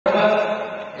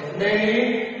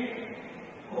many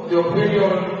of the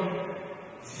opinion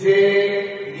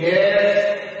say yes.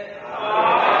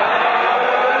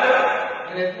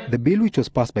 The bill, which was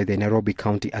passed by the Nairobi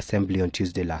County Assembly on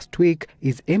Tuesday last week,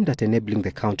 is aimed at enabling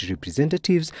the county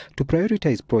representatives to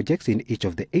prioritize projects in each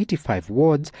of the 85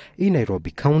 wards in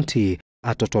Nairobi County.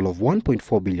 A total of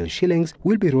 1.4 billion shillings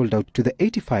will be rolled out to the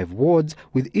 85 wards,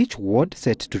 with each ward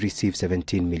set to receive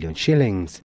 17 million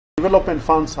shillings. Development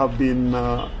funds have been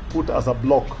put as a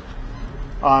block,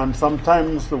 and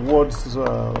sometimes the wards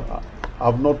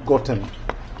have not gotten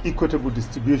equitable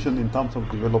distribution in terms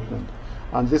of development.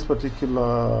 And this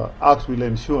particular act will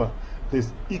ensure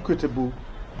this equitable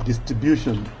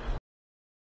distribution.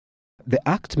 The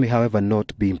act may, however,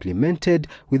 not be implemented,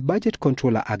 with Budget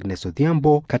Controller Agness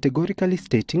Odhiambo categorically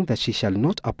stating that she shall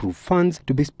not approve funds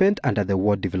to be spent under the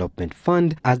Ward Development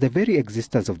Fund, as the very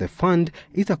existence of the fund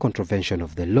is a contravention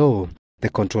of the law. The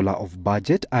Controller of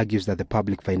Budget argues that the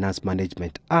Public Finance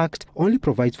Management Act only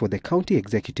provides for the County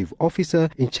Executive Officer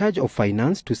in charge of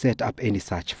finance to set up any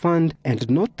such fund, and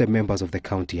not the members of the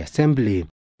County Assembly.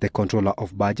 The Controller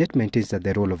of Budget maintains that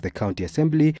the role of the County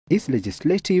Assembly is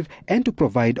legislative and to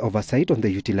provide oversight on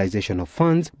the utilization of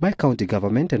funds by county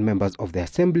government, and members of the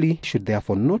Assembly should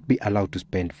therefore not be allowed to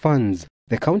spend funds.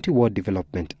 The County Ward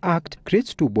Development Act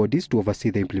creates two bodies to oversee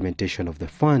the implementation of the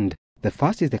fund. The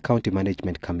first is the County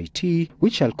Management Committee,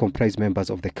 which shall comprise members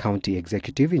of the County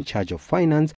Executive in charge of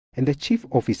finance and the Chief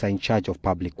Officer in charge of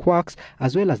Public Works,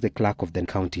 as well as the Clerk of the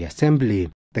County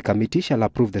Assembly. The committee shall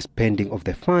approve the spending of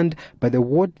the fund by the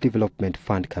Ward Development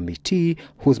Fund Committee,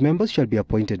 whose members shall be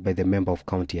appointed by the member of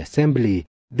County Assembly.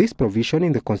 This provision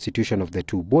in the constitution of the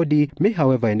two bodies may,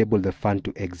 however, enable the fund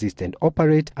to exist and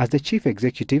operate, as the Chief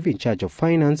Executive in charge of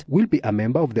finance will be a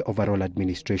member of the overall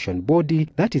administration body,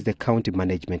 that is the County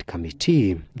Management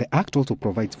Committee. The Act also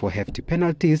provides for hefty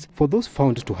penalties for those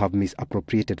found to have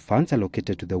misappropriated funds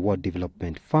allocated to the Ward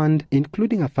Development Fund,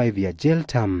 including a 5-year jail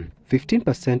term.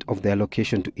 15% of the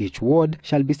allocation to each ward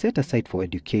shall be set aside for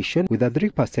education, with a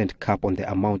 3% cap on the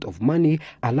amount of money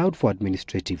allowed for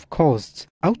administrative costs.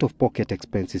 Out-of-pocket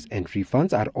expenses and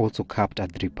refunds are also capped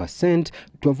at 3%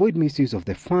 to avoid misuse of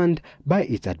the fund by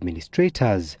its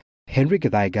administrators.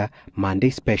 Githaiga, Monday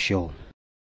Special.